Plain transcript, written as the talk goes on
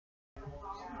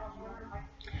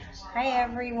Hi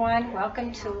everyone,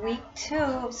 welcome to week 2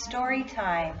 of story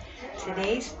time.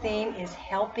 Today's theme is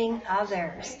helping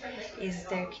others.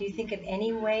 Can you think of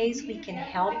any ways we can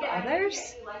help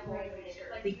others?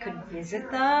 We could visit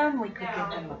them, we could give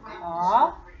them a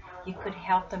call, you could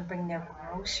help them bring their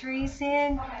groceries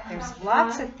in. There's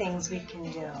lots of things we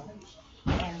can do.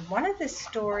 And one of the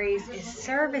stories is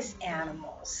service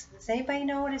animals. Does anybody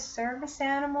know what a service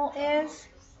animal is?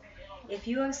 If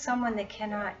you have someone that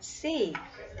cannot see,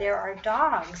 there are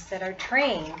dogs that are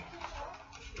trained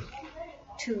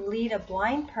to lead a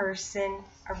blind person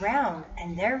around,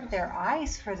 and they're their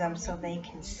eyes for them so they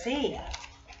can see.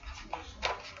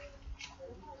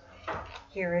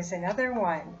 Here is another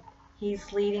one.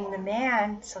 He's leading the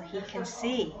man so he can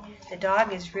see. The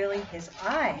dog is really his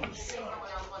eyes.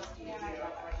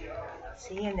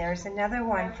 See, and there's another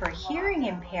one for hearing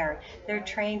impaired. They're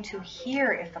trained to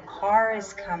hear if a car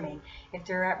is coming, if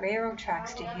they're at railroad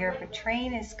tracks to hear if a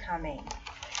train is coming.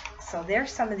 So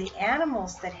there's some of the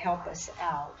animals that help us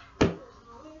out.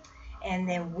 And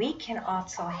then we can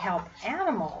also help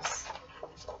animals.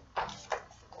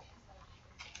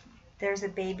 There's a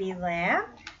baby lamb.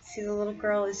 See, the little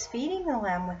girl is feeding the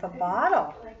lamb with a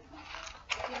bottle.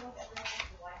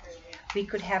 We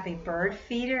could have a bird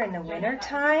feeder in the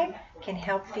wintertime, can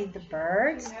help feed the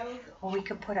birds. Or we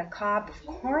could put a cob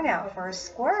of corn out for a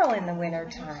squirrel in the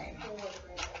wintertime.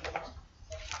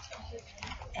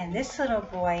 And this little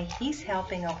boy, he's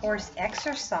helping a horse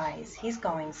exercise. He's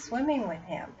going swimming with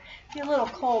him. It'll be a little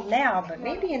cold now, but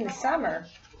maybe in the summer.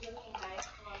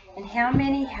 And how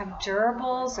many have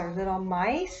gerbils or little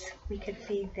mice? We could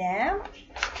feed them.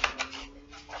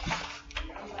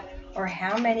 Or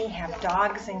how many have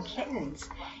dogs and kittens?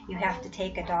 You have to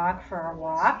take a dog for a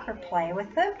walk or play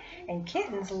with them, and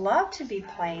kittens love to be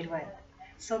played with.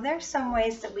 So there's some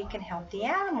ways that we can help the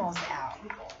animals out.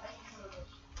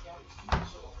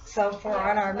 So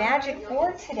on our magic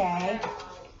board today,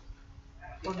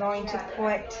 we're going to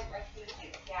put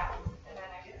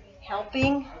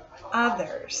helping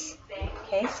others.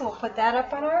 Okay, so we'll put that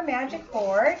up on our magic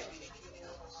board,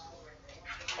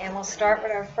 and we'll start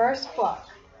with our first book.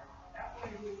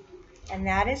 And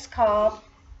that is called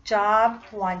Job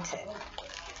Wanted.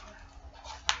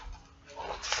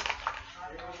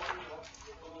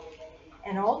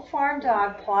 An old farm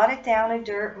dog plodded down a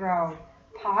dirt road,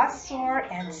 paws sore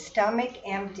and stomach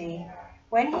empty.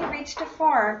 When he reached a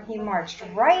farm, he marched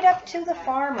right up to the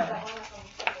farmer.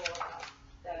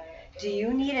 "Do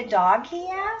you need a dog?" he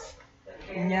asked.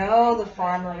 "No," the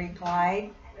farmer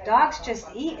replied. "Dogs just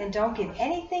eat and don't give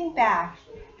anything back.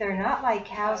 They're not like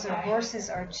cows or horses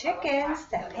or chickens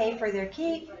that pay for their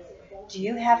keep." "Do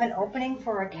you have an opening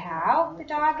for a cow?" the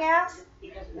dog asked.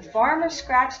 The farmer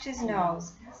scratched his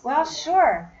nose. "Well,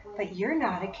 sure, but you're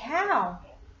not a cow."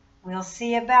 "We'll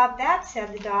see about that,"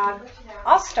 said the dog.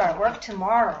 "I'll start work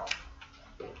tomorrow."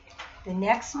 The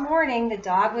next morning, the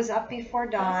dog was up before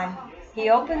dawn. He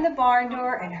opened the barn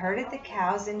door and herded the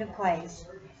cows into place.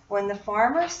 When the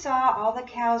farmer saw all the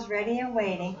cows ready and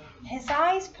waiting, his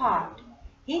eyes popped.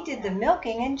 He did the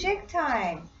milking in jig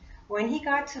time. When he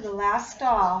got to the last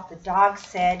stall, the dog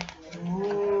said,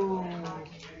 "Moo."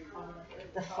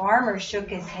 The farmer shook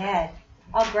his head.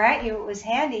 "I'll grant you it was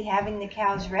handy having the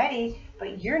cows ready,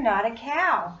 but you're not a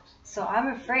cow, so I'm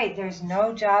afraid there's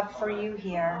no job for you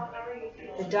here."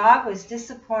 The dog was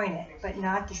disappointed, but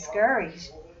not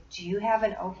discouraged. "Do you have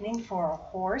an opening for a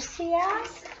horse?" he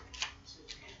asked.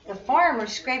 The farmer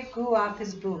scraped goo off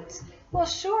his boots. "Well,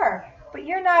 sure, but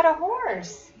you're not a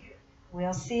horse."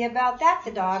 "We'll see about that,"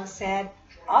 the dog said.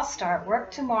 "I'll start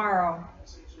work tomorrow."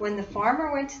 When the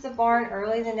farmer went to the barn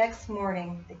early the next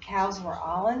morning, the cows were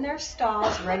all in their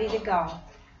stalls ready to go.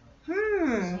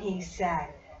 He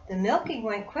said. The milking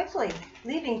went quickly,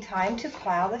 leaving time to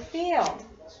plow the field.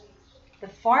 The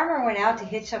farmer went out to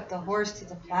hitch up the horse to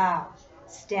the plow.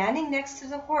 Standing next to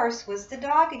the horse was the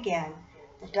dog again.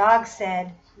 The dog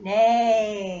said,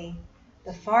 "Nay."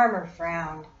 The farmer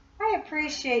frowned. "I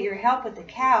appreciate your help with the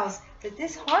cows, but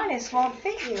this harness won't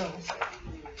fit you."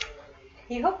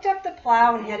 He hooked up the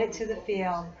plow and headed to the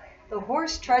field. The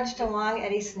horse trudged along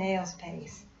at a snail's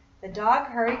pace. The dog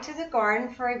hurried to the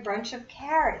garden for a bunch of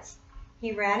carrots.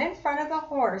 He ran in front of the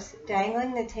horse,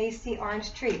 dangling the tasty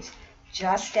orange treats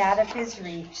just out of his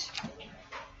reach.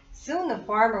 Soon the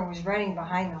farmer was running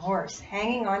behind the horse,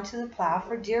 hanging onto the plow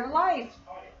for dear life.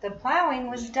 The plowing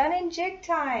was done in jig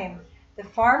time. The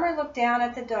farmer looked down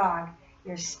at the dog.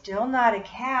 "You're still not a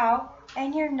cow,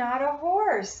 and you're not a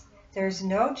horse. There's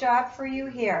no job for you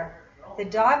here." The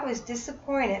dog was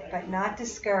disappointed, but not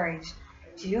discouraged.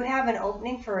 "Do you have an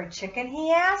opening for a chicken?"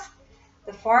 he asked.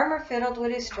 The farmer fiddled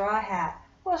with his straw hat.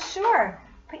 "Well, sure,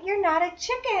 "But you're not a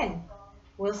chicken."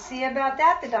 "We'll see about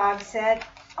that," the dog said.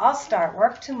 "I'll start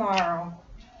work tomorrow."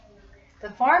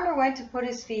 The farmer went to put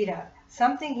his feet up,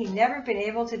 something he'd never been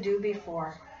able to do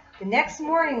before. The next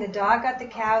morning the dog got the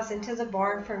cows into the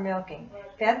barn for milking,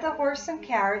 fed the horse some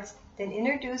carrots, then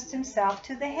introduced himself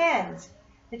to the hens.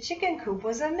 The chicken coop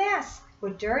was a mess,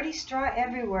 with dirty straw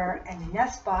everywhere and the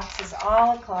nest boxes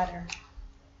all a-clutter.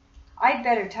 "I'd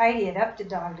better tidy it up," the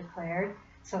dog declared.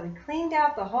 So he cleaned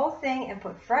out the whole thing and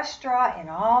put fresh straw in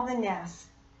all the nests.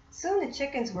 Soon the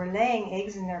chickens were laying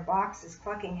eggs in their boxes,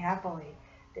 clucking happily.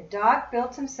 The dog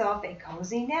built himself a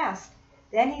cozy nest.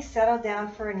 Then he settled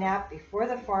down for a nap before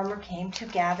the farmer came to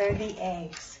gather the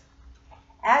eggs.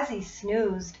 As he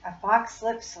snoozed, a fox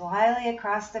slipped slyly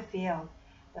across the field.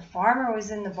 The farmer was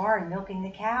in the barn milking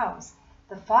the cows.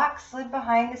 The fox slid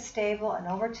behind the stable and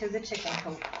over to the chicken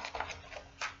coop.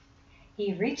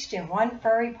 He reached in one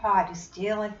furry paw to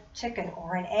steal a chicken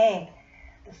or an egg.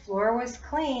 The floor was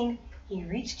clean. He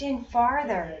reached in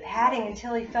farther, patting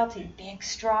until he felt a big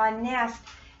straw nest.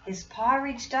 His paw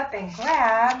reached up and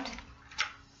grabbed.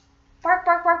 "Bark,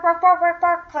 bark, bark, bark, bark, bark,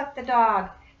 bark," clucked the dog,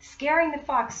 scaring the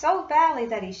fox so badly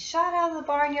that he shot out of the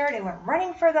barnyard and went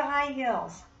running for the high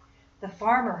hills. The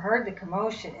farmer heard the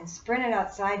commotion and sprinted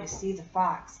outside to see the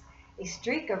fox. A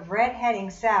streak of red heading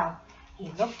south. He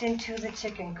looked into the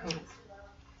chicken coop.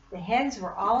 The hens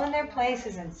were all in their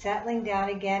places and settling down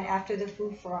again after the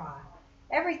frou-frou.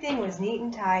 Everything was neat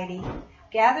and tidy.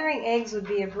 Gathering eggs would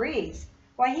be a breeze.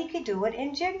 Why, he could do it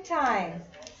in jig time.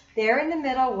 There in the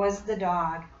middle was the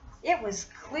dog. It was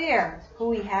clear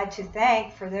who he had to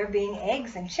thank for there being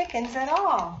eggs and chickens at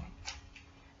all.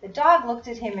 The dog looked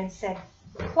at him and said,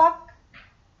 "Cluck."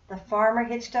 The farmer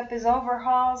hitched up his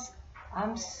overalls.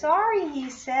 "I'm sorry," he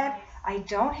said. "I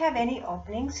don't have any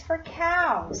openings for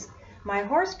cows. My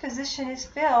horse position is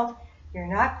filled. You're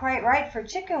not quite right for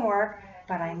chicken work,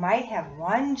 but I might have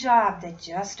one job that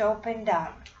just opened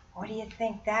up. What do you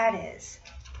think that is?"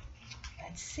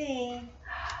 Let's see.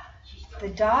 The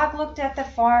dog looked at the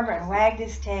farmer and wagged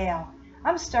his tail.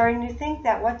 "I'm starting to think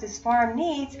that what this farm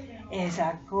needs is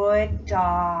a good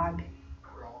dog.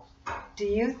 Do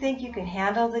you think you can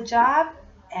handle the job?"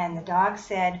 And the dog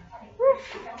said,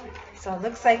 "Woof." So it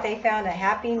looks like they found a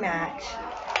happy match.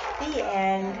 The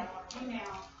end.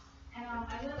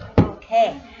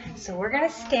 Okay, so we're going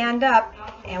to stand up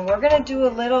and we're going to do a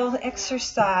little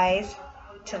exercise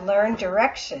to learn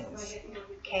directions.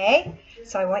 Okay,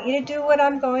 so I want you to do what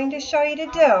I'm going to show you to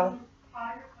do.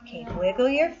 Okay, wiggle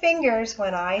your fingers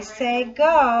when I say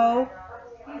go.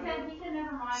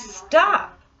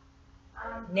 Stop.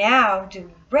 Now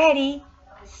do ready,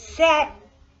 set,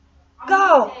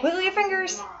 go. Wiggle your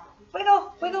fingers.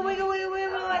 Wiggle, wiggle, wiggle, wiggle,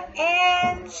 wiggle,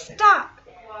 and stop.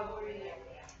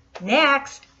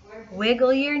 Next,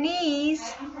 wiggle your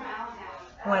knees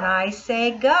when I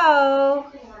say go.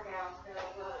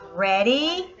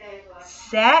 Ready,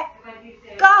 set,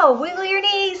 go. Wiggle your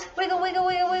knees. Wiggle, wiggle,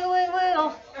 wiggle, wiggle, wiggle,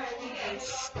 wiggle.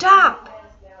 Stop.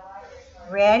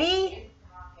 Ready,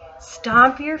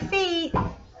 stomp your feet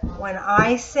when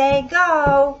I say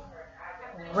go.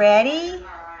 Ready,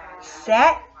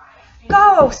 set,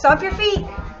 go. Stomp your feet.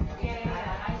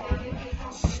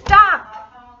 Stop.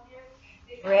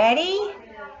 Ready?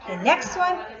 The next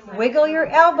one, wiggle your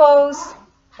elbows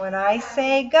when I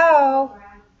say go.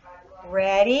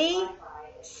 Ready,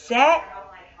 set,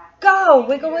 go.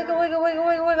 Wiggle, wiggle, wiggle, wiggle,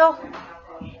 wiggle, wiggle.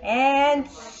 And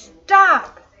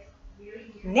stop.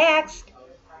 Next,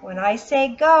 when I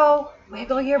say go,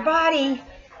 wiggle your body.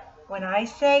 When I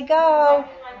say go,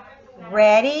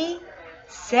 ready,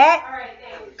 set,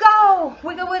 go.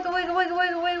 Wiggle, wiggle, wiggle, wiggle,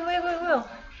 wiggle, wiggle, wiggle, wiggle.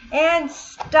 And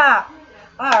stop.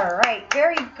 All right,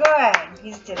 very good.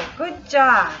 You did a good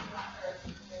job.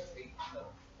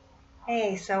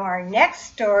 Hey, so our next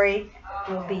story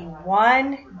will be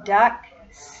One Duck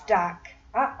Stuck.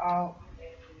 Uh-oh.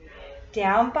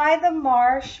 Down by the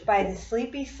marsh, by the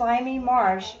sleepy, slimy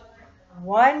marsh,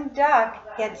 one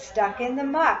duck gets stuck in the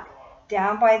muck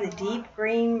down by the deep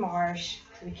green marsh.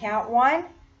 Do we count one?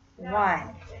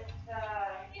 One.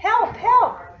 Help,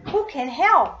 help! Who can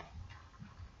help?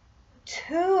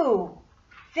 Two.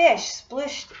 Fish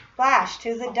splash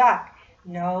to the duck.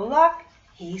 No luck.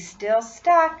 He's still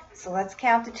stuck. So let's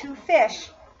count the two fish.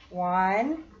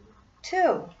 1,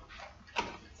 2.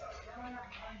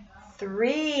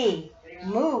 3.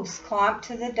 Moose clomp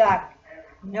to the duck.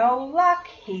 No luck.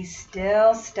 He's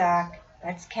still stuck.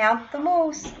 Let's count the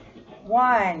moose.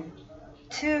 1,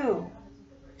 2,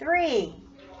 3.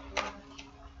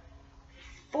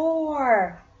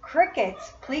 4.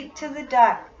 Crickets pleat to the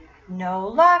duck. No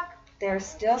luck. They're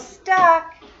still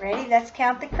stuck. Ready? Let's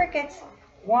count the crickets.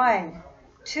 1,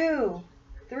 2,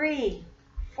 3,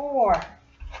 4,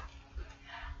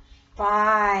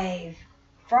 5.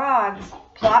 Frogs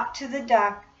plop to the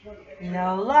duck.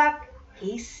 No luck.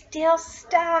 He's still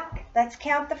stuck. Let's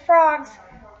count the frogs.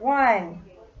 1,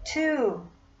 2,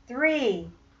 3,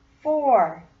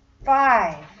 4,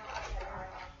 5.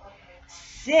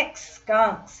 6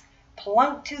 skunks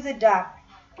plunk to the duck.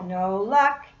 No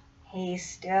luck. He's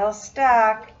still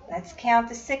stuck. Let's count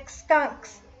the 6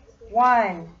 skunks.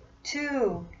 1,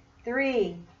 2,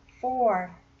 3,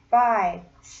 4, 5,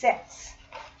 6.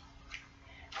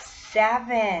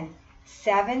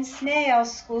 7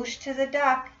 snails sploosh to the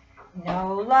duck.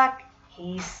 No luck.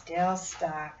 He's still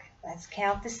stuck. Let's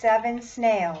count the 7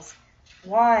 snails.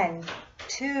 1,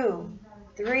 2,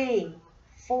 3,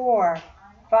 4,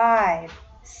 5,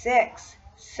 6,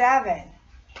 7.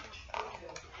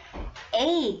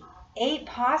 8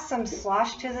 possums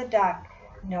slosh to the duck.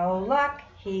 No luck.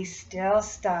 He's still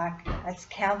stuck. Let's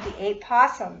count the 8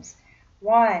 possums.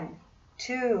 1,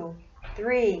 2,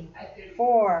 3,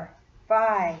 4,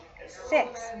 5,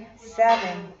 6,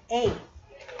 7, 8.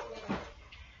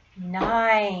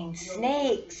 9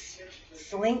 snakes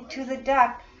slink to the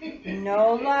duck.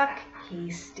 No luck.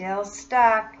 He's still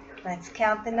stuck. Let's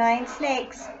count the 9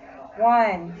 snakes.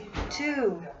 1,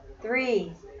 2,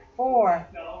 3, 4,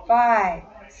 5,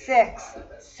 6,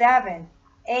 7,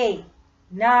 8,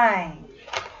 9.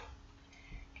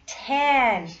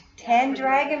 10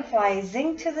 dragonflies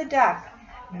zing to the duck.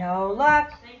 No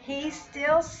luck. He's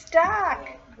still stuck.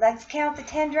 Let's count the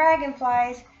 10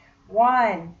 dragonflies.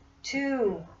 1,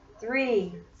 2,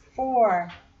 3,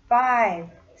 4, 5,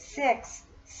 6,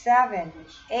 7,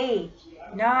 8,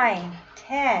 9,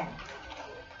 10.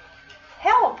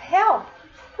 Help, help.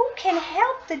 Who can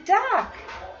help the duck?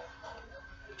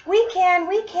 We can.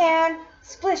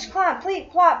 Splish, clomp,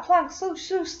 pleat, plop, plunk, sloosh,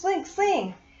 sloosh, slink,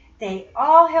 sling. They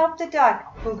all helped the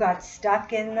duck who got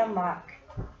stuck in the muck.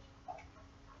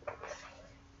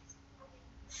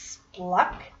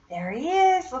 Spluck, there he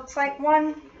is. Looks like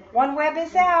one web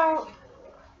is out.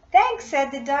 Thanks, said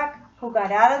the duck who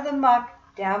got out of the muck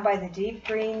down by the deep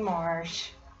green marsh.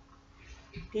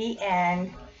 The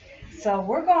end. So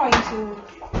we're going to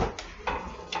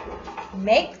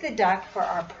make the duck for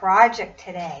our project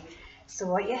today. So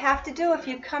what you have to do if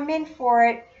you come in for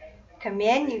it,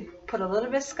 you put a little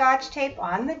bit of Scotch tape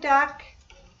on the duck,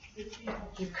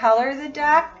 you color the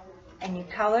duck, and you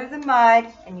color the mud,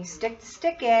 and you stick the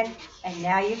stick in, and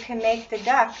now you can make the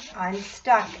duck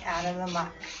unstuck out of the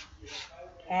muck.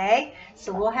 Okay,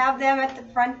 so we'll have them at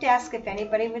the front desk if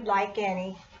anybody would like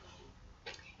any.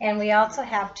 And we also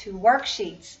have 2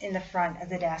 worksheets in the front of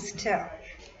the desk too.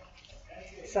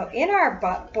 So in our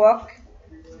book,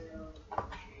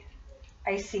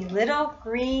 I see little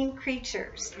green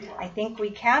creatures. I think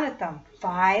we counted them,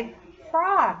 5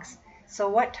 frogs. So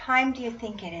what time do you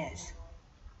think it is?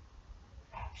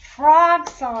 Frog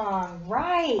song,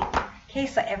 right. Okay,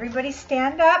 so everybody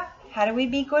stand up. How do we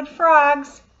be good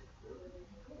frogs?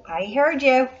 I heard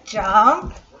you.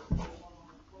 Jump.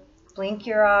 Blink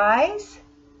your eyes.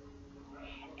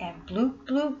 And bloop,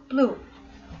 bloop, bloop.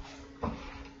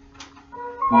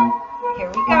 Here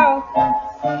we go.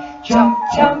 Jump,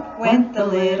 jump went the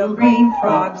little green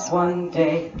frogs one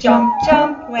day. Jump,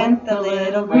 jump went the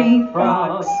little green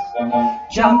frogs.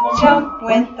 Jump, jump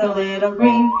went the little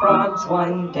green frogs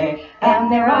one day.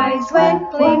 And their eyes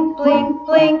went blink, blink,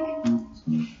 blink.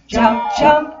 Jump,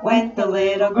 jump went the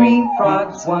little green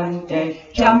frogs one day.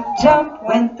 Jump, jump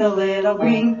went the little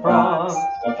green frogs.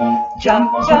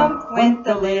 Jump, jump went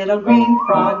the little green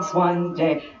frogs one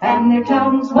day. And their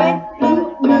tongues went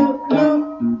bloop, bloop, bloop.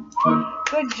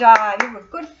 Good job. You were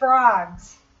good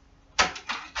frogs.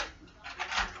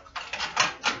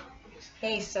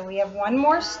 Okay, so we have one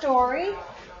more story.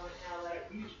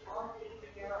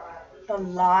 The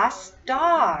Lost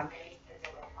Dog.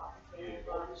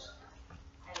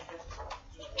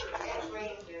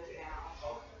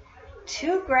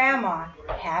 To Grandma,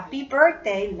 happy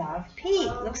birthday, love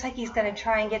Pete. Looks like he's going to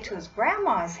try and get to his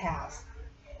grandma's house.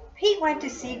 Pete went to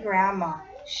see Grandma.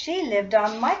 She lived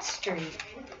on Mud Street.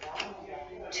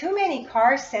 Too many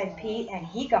cars, said Pete, and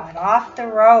he got off the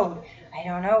road. I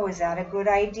don't know, was that a good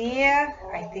idea?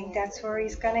 I think that's where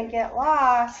he's going to get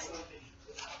lost.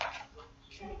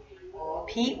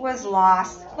 Pete was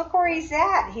lost. Look where he's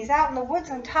at. He's out in the woods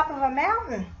on top of a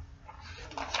mountain.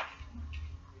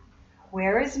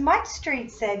 Where is Mud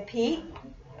Street, said Pete.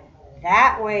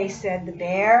 That way, said the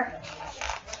bear.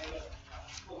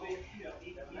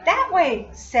 That way,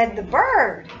 said the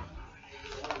bird.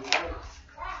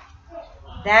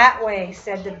 That way,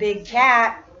 said the big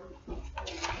cat.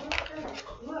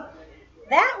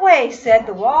 That way, said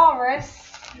the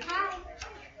walrus.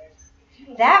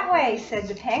 That way, said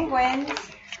the penguins.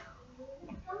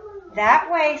 That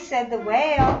way, said the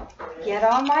whale. Get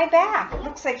on my back.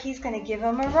 Looks like he's going to give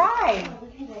him a ride.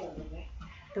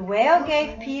 The whale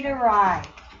gave Pete a ride.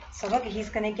 So look, he's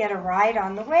going to get a ride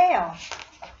on the whale.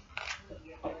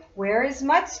 Where is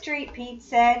Mud Street? Pete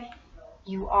said.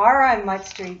 You are on Mud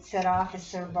Street, said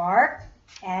Officer Bart.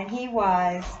 And he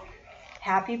was.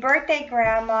 Happy birthday,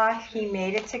 Grandma. He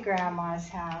made it to Grandma's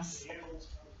house.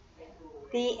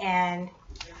 The end.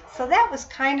 So that was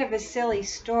kind of a silly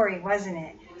story, wasn't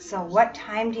it? So what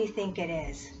time do you think it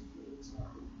is?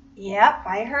 Yep,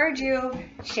 I heard you.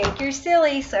 Shake your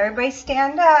silly, so everybody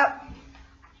stand up.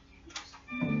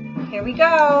 Here we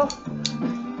go.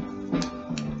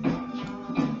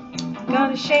 I'm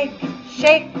gonna shake,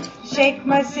 shake, shake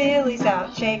my sillies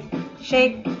out. Shake,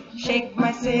 shake, shake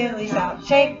my sillies out.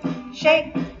 Shake,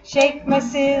 shake, shake my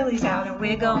sillies out. And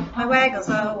wiggle my waggles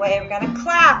away. We're gonna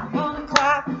clap,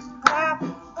 clap, clap,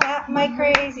 clap my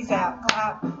crazies out.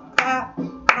 Clap, clap,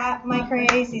 clap my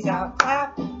crazies out.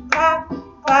 Clap, clap,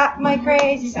 clap my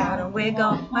crazies out. And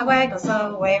wiggle my waggles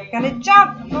away. We're gonna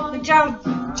jump, jump,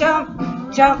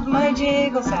 jump, jump my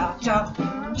jiggles out. Jump,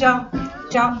 jump,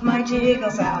 jump my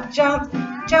jiggles out. Jump,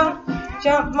 jump,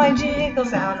 jump my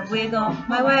jiggles out. And wiggle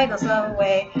my waggles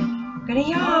away. We're gonna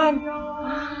yawn,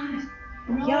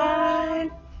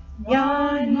 yawn,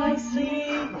 yawn my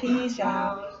sleepies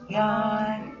out.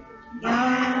 Yawn,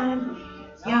 yawn,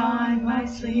 yawn my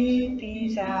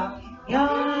sleepies out.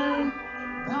 Yawn,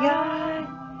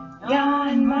 yawn,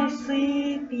 yawn my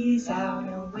sleepies out.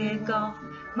 And wiggle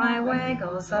my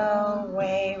waggles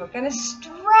away. We're gonna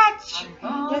stretch,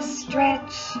 just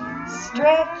stretch,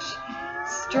 stretch,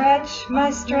 stretch my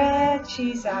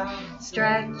stretchies out.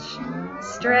 Stretch,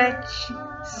 stretch,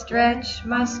 stretch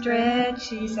my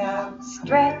stretchies out.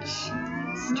 Stretch,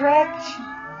 stretch,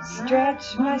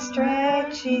 stretch my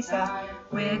stretchies out.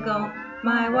 Wiggle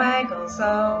my waggles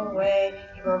away.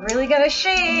 We're really gonna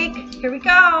shake. Here we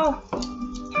go.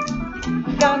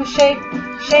 Gonna shake,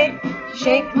 shake,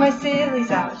 shake my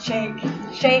sillies out. Shake,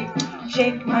 shake,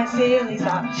 shake my sillies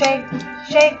out. Shake,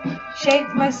 shake,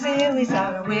 shake my sillies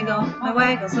out. And wiggle my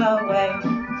waggles away.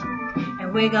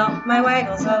 And wiggle my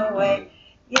waggles away.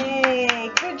 Yay!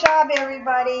 Good job,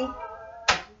 everybody.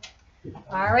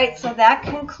 All right, so that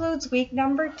concludes week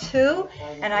number 2,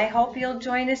 and I hope you'll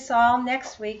join us all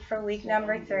next week for week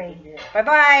number 3.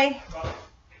 Bye-bye.